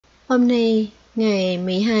Hôm nay, ngày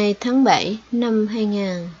 12 tháng 7 năm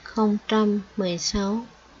 2016,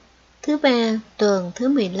 thứ ba, tuần thứ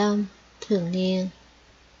 15, thường niên.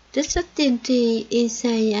 Trích sách tiên tri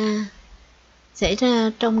Isaiah xảy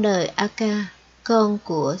ra trong đời Aka, con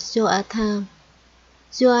của Joatham.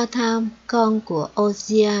 Joatham, con của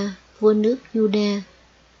Ozia, vua nước Juda,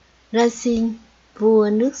 Razin, vua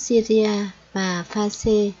nước Syria, và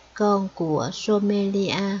Pha-xê, con của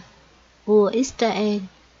Romelia, vua Israel,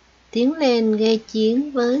 tiến lên gây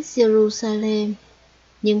chiến với Jerusalem,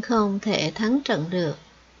 nhưng không thể thắng trận được.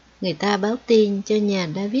 Người ta báo tin cho nhà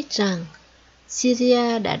David rằng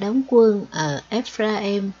Syria đã đóng quân ở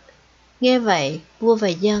Ephraim. Nghe vậy, vua và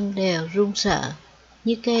dân đều run sợ,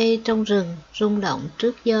 như cây trong rừng rung động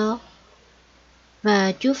trước gió.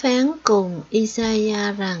 Và Chúa phán cùng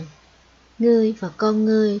Isaiah rằng: Ngươi và con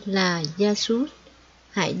ngươi là Gia-sút,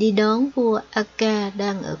 hãy đi đón vua Aka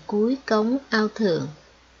đang ở cuối cống ao thượng,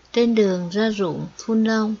 trên đường ra ruộng phun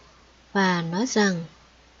lông, và nói rằng: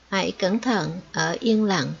 Hãy cẩn thận ở yên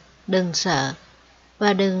lặng, đừng sợ,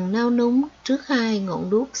 và đừng nao núng trước hai ngọn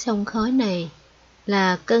đuốc xông khói này,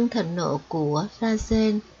 là cơn thịnh nộ của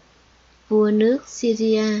Razin, vua nước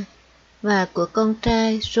Syria, và của con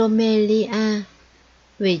trai Romelia.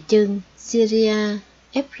 Vì chừng Syria,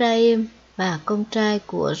 Ephraim và con trai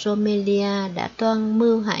của Romelia đã toan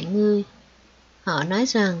mưu hại ngươi. Họ nói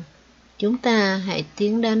rằng: Chúng ta hãy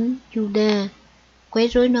tiến đánh Juda, quấy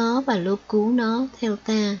rối nó và lôi cuốn nó theo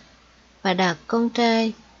ta, và đặt con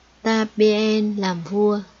trai Tabeen làm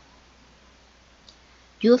vua.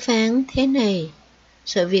 Chúa phán thế này: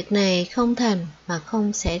 sự việc này không thành mà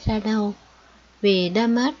không xảy ra đâu, vì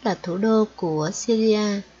Damas là thủ đô của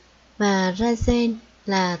Syria, và Razin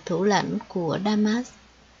là thủ lãnh của Damas.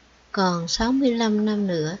 Còn 65 năm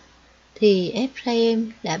nữa, thì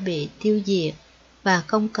Ephraim đã bị tiêu diệt, và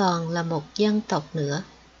không còn là một dân tộc nữa.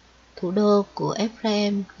 Thủ đô của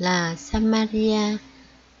Ephraim là Samaria,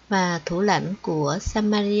 và thủ lãnh của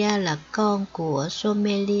Samaria là con của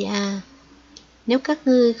Romelia. Nếu các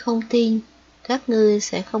ngươi không tin, các ngươi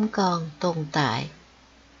sẽ không còn tồn tại.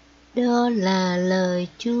 Đó là lời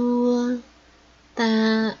Chúa.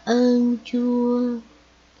 Ta ơn Chúa.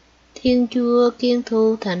 Thiên Chúa kiên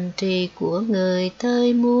thu thành trì của người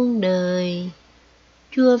tới muôn đời.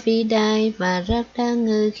 Chúa vĩ đại và rất đáng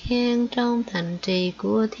ngợi khen trong thành trì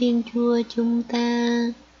của Thiên Chúa chúng ta.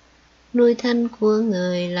 Núi thanh của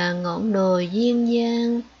người là ngọn đồi duyên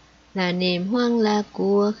dáng, là niềm hoan lạc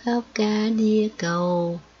của khắp cả địa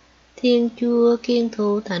cầu. Thiên Chúa kiên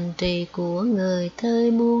thu thành trì của người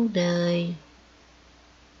tới muôn đời.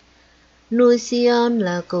 Núi Sion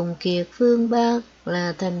là cùng kiệt phương Bắc,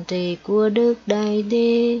 là thành trì của Đức Đại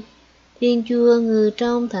Đế. Thiên Chúa ngự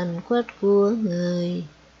trong thành quách của người,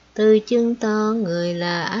 từ chứng tỏ người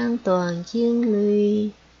là an toàn chiến lũy.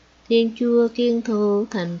 Thiên Chúa kiên thu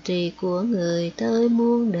thành trì của người tới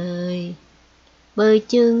muôn đời. Bởi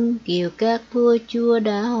chừng kiều các vua chúa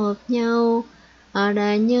đã họp nhau, họ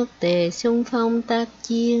đã nhất tề xung phong tác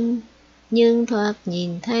chiến, nhưng thoạt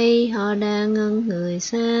nhìn thấy họ đã ngẩn người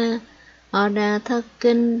xa, họ đã thất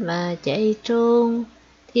kinh và chạy trốn.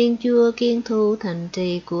 Thiên Chúa kiên thu thành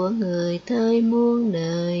trì của người tới muôn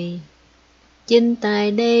đời. Chính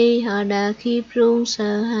tại đây họ đã khiếp run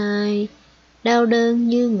sợ hãi, đau đớn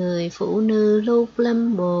như người phụ nữ lúc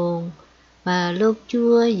lâm bồn, và lúc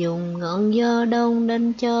Chúa dùng ngọn gió đông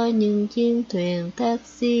đánh cho những chiến thuyền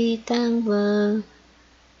taxi tan vỡ.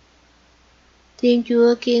 Thiên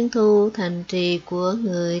Chúa kiên thu thành trì của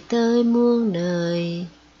người tới muôn đời.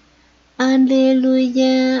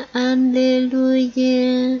 Alleluia,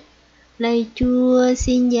 Alleluia. Lạy Chúa,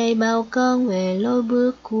 xin dạy bảo con về lối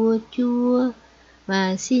bước của Chúa,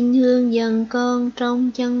 và xin hướng dẫn con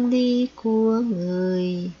trong chân lý của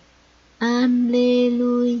người.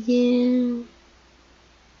 Alleluia.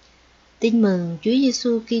 Tin mừng Chúa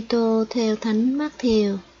Giêsu Kitô theo Thánh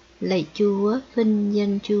Mác-thêu. Lạy Chúa, vinh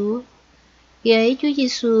danh Chúa. Khi ấy Chúa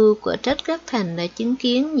Giêsu của trách các thành đã chứng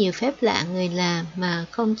kiến nhiều phép lạ người làm mà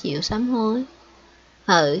không chịu sám hối.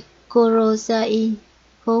 Hỡi Corozain,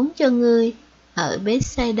 khốn cho ngươi! Hỡi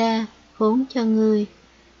Bethsaida, khốn cho ngươi!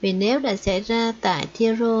 Vì nếu đã xảy ra tại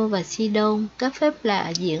Thi-rô và Si-đôn các phép lạ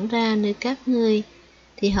diễn ra nơi các ngươi,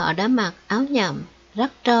 thì họ đã mặc áo nhậm,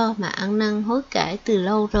 rắc tro mà ăn năn hối cải từ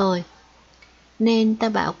lâu rồi. Nên ta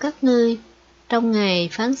bảo các ngươi, trong ngày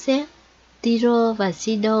phán xét, Ti-rô và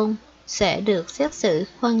Si-đôn sẽ được xét xử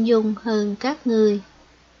khoan dung hơn các ngươi.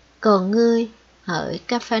 Còn ngươi, hỡi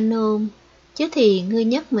Ca-pha-nôm, chứ thì ngươi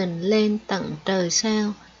nhấc mình lên tận trời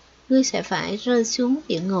sao, ngươi sẽ phải rơi xuống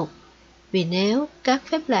địa ngục. Vì nếu các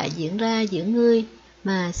phép lạ diễn ra giữa ngươi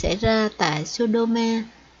mà xảy ra tại Sodoma,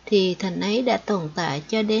 thì thành ấy đã tồn tại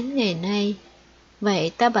cho đến ngày nay.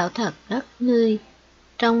 Vậy ta bảo thật đất ngươi,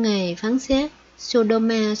 trong ngày phán xét,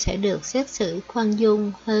 Sodoma sẽ được xét xử khoan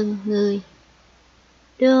dung hơn ngươi.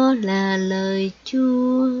 Đó là lời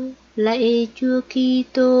Chúa, lạy Chúa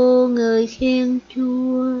Kitô, ngợi khen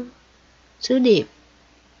Chúa. Sứ điệp: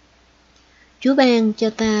 Chúa ban cho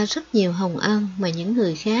ta rất nhiều hồng ân mà những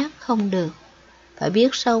người khác không được. Phải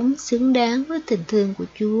biết sống xứng đáng với tình thương của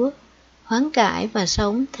Chúa, hoán cải và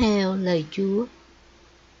sống theo lời Chúa.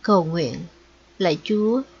 Cầu nguyện: Lạy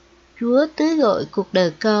Chúa, Chúa tưới gọi cuộc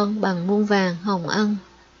đời con bằng muôn vàn hồng ân.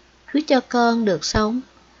 Chúa cho con được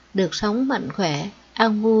sống mạnh khỏe,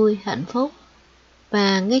 an vui, hạnh phúc.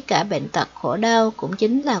 Và ngay cả bệnh tật khổ đau cũng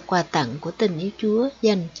chính là quà tặng của tình yêu Chúa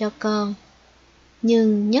dành cho con.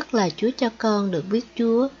 Nhưng nhất là Chúa cho con được biết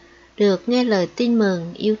Chúa, được nghe lời tin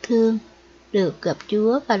mừng yêu thương, được gặp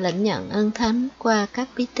Chúa và lãnh nhận ân thánh qua các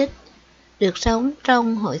bí tích, được sống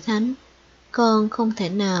trong hội thánh. Con không thể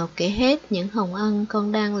nào kể hết những hồng ân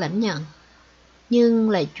con đang lãnh nhận. Nhưng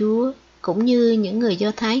lạy Chúa, cũng như những người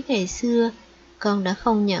Do Thái ngày xưa, con đã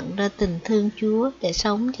không nhận ra tình thương Chúa để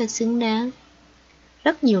sống cho xứng đáng.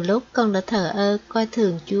 Rất nhiều lúc con đã thờ ơ coi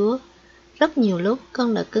thường Chúa. Rất nhiều lúc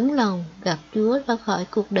con đã cứng lòng gạt Chúa ra khỏi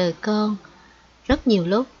cuộc đời con. Rất nhiều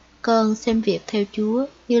lúc con xem việc theo Chúa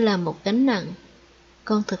như là một gánh nặng.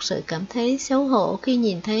 Con thực sự cảm thấy xấu hổ khi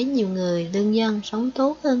nhìn thấy nhiều người lương dân sống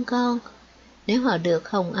tốt hơn con. Nếu họ được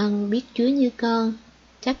hồng ân biết Chúa như con,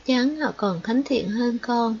 chắc chắn họ còn thánh thiện hơn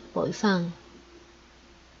con bội phần.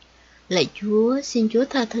 Lạy Chúa, xin Chúa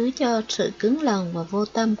tha thứ cho sự cứng lòng và vô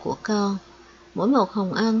tâm của con. Mỗi một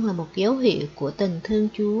hồng ân là một dấu hiệu của tình thương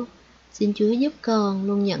Chúa. Xin Chúa giúp con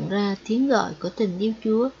luôn nhận ra tiếng gọi của tình yêu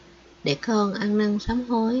Chúa, để con ăn năn sám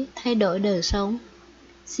hối, thay đổi đời sống.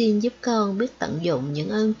 Xin giúp con biết tận dụng những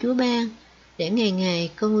ơn Chúa ban, để ngày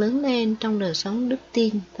ngày con lớn lên trong đời sống đức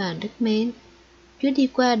tin và đức mến. Chúa đi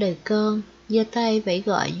qua đời con, giơ tay vẫy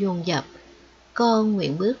gọi dồn dập. Con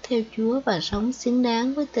nguyện bước theo Chúa và sống xứng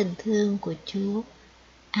đáng với tình thương của Chúa.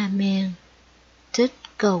 Amen. Trích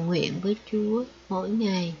cầu nguyện với Chúa mỗi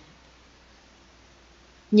ngày.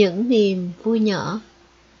 Những niềm vui nhỏ.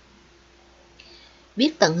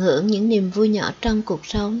 Biết tận hưởng những niềm vui nhỏ trong cuộc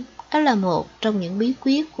sống, đó là một trong những bí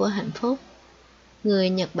quyết của hạnh phúc. Người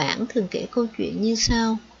Nhật Bản thường kể câu chuyện như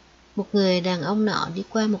sau. Một người đàn ông nọ đi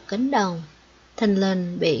qua một cánh đồng, thình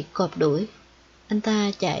lình bị cọp đuổi. Anh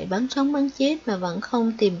ta chạy bắn sống bắn chết mà vẫn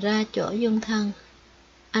không tìm ra chỗ dung thân.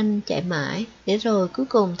 Anh chạy mãi, để rồi cuối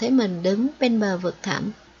cùng thấy mình đứng bên bờ vực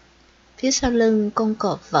thẳm. Phía sau lưng con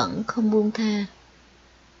cọp vẫn không buông tha.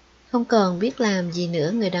 Không còn biết làm gì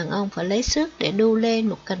nữa, người đàn ông phải lấy sức để đu lên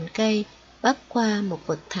một cành cây, bắc qua một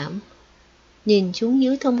vực thẳm. Nhìn xuống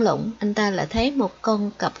dưới thung lũng, anh ta lại thấy một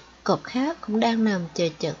con cọp khác cũng đang nằm chờ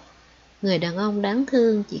chực. Người đàn ông đáng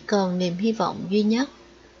thương chỉ còn niềm hy vọng duy nhất,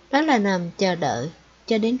 đó là nằm chờ đợi,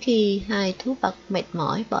 cho đến khi hai thú vật mệt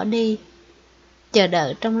mỏi bỏ đi. Chờ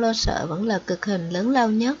đợi trong lo sợ vẫn là cực hình lớn lao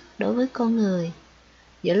nhất đối với con người.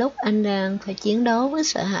 Giữa lúc anh đang phải chiến đấu với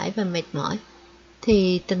sợ hãi và mệt mỏi,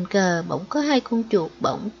 thì tình cờ bỗng có hai con chuột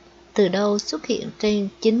bỗng từ đâu xuất hiện trên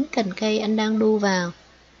chính cành cây anh đang đu vào.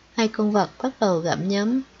 Hai con vật bắt đầu gặm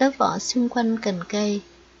nhấm lớp vỏ xung quanh cành cây.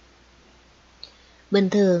 Bình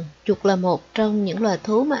thường, chuột là một trong những loài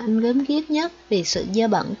thú mà anh gớm ghiếc nhất vì sự dơ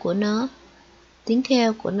bẩn của nó. Tiếng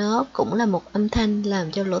kêu của nó cũng là một âm thanh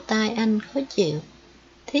làm cho lỗ tai anh khó chịu.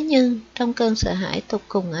 Thế nhưng, trong cơn sợ hãi tột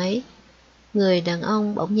cùng ấy, người đàn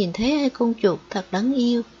ông bỗng nhìn thấy hai con chuột thật đáng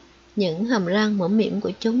yêu. Những hàm răng mõm mĩm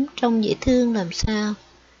của chúng trông dễ thương làm sao.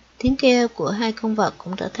 Tiếng kêu của hai con vật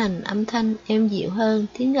cũng trở thành âm thanh êm dịu hơn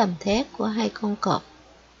tiếng gầm thét của hai con cọp.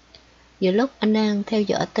 Giữa lúc anh đang theo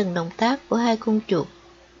dõi từng động tác của hai con chuột,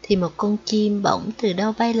 thì một con chim bỗng từ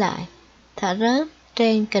đâu bay lại, thả rớt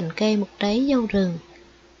trên cành cây một trái dâu rừng.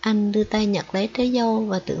 Anh đưa tay nhặt lấy trái dâu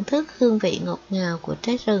và thưởng thức hương vị ngọt ngào của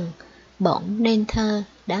trái rừng, bỗng nên thơ,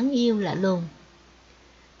 đáng yêu lạ lùng.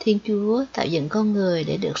 Thiên Chúa tạo dựng con người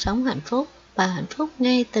để được sống hạnh phúc và hạnh phúc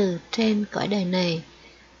ngay từ trên cõi đời này.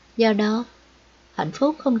 Do đó, hạnh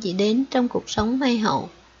phúc không chỉ đến trong cuộc sống may hậu,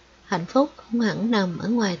 hạnh phúc không hẳn nằm ở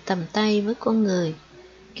ngoài tầm tay với con người.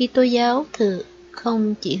 Kitô giáo thường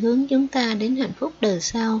không chỉ hướng chúng ta đến hạnh phúc đời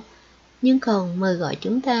sau, nhưng còn mời gọi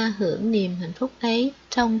chúng ta hưởng niềm hạnh phúc ấy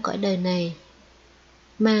trong cõi đời này.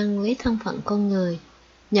 Mang lấy thân phận con người,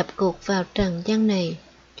 nhập cuộc vào trần gian này,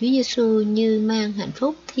 Chúa Giêsu như mang hạnh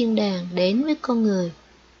phúc thiên đàng đến với con người.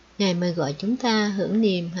 Ngài mời gọi chúng ta hưởng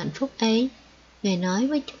niềm hạnh phúc ấy. Ngài nói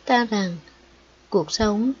với chúng ta rằng, cuộc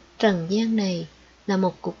sống trần gian này là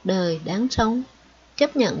một cuộc đời đáng sống.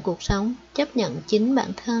 Chấp nhận cuộc sống, chấp nhận chính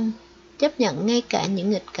bản thân, chấp nhận ngay cả những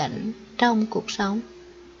nghịch cảnh trong cuộc sống.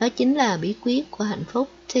 Đó chính là bí quyết của hạnh phúc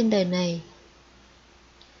trên đời này.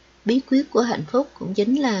 Bí quyết của hạnh phúc cũng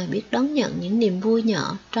chính là biết đón nhận những niềm vui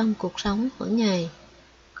nhỏ trong cuộc sống mỗi ngày.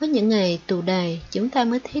 Có những ngày tù đầy, chúng ta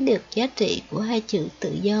mới thấy được giá trị của hai chữ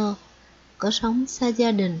tự do. Có sống xa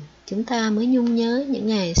gia đình, chúng ta mới nhung nhớ những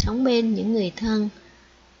ngày sống bên những người thân.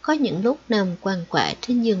 Có những lúc nằm quằn quại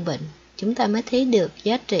trên giường bệnh, chúng ta mới thấy được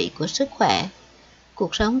giá trị của sức khỏe.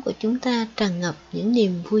 Cuộc sống của chúng ta tràn ngập những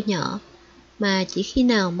niềm vui nhỏ, mà chỉ khi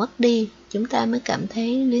nào mất đi, chúng ta mới cảm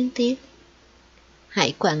thấy luyến tiếc.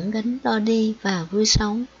 Hãy quẳng gánh lo đi và vui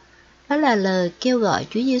sống. Đó là lời kêu gọi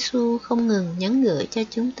Chúa Giêsu không ngừng nhắn gửi cho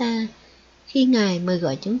chúng ta khi Ngài mời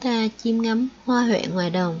gọi chúng ta chiêm ngắm hoa huệ ngoài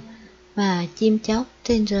đồng và chim chóc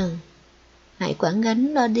trên rừng. Hãy quẳng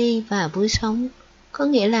gánh lo đi và vui sống, có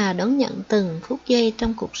nghĩa là đón nhận từng phút giây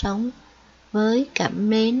trong cuộc sống với cảm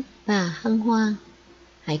mến và hân hoan.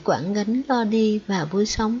 Hãy quẳng gánh lo đi và vui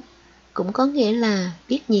sống, cũng có nghĩa là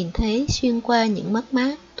biết nhìn thấy xuyên qua những mất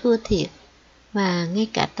mát, thua thiệt và ngay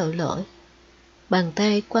cả tội lỗi. Bàn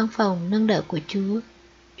tay quan phòng nâng đỡ của Chúa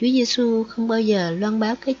Giêsu không bao giờ loan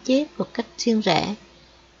báo cái chết một cách riêng rẽ.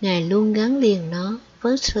 Ngài luôn gắn liền nó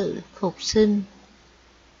với sự phục sinh.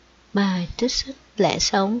 Bài trích sách Lẽ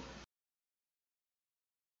Sống.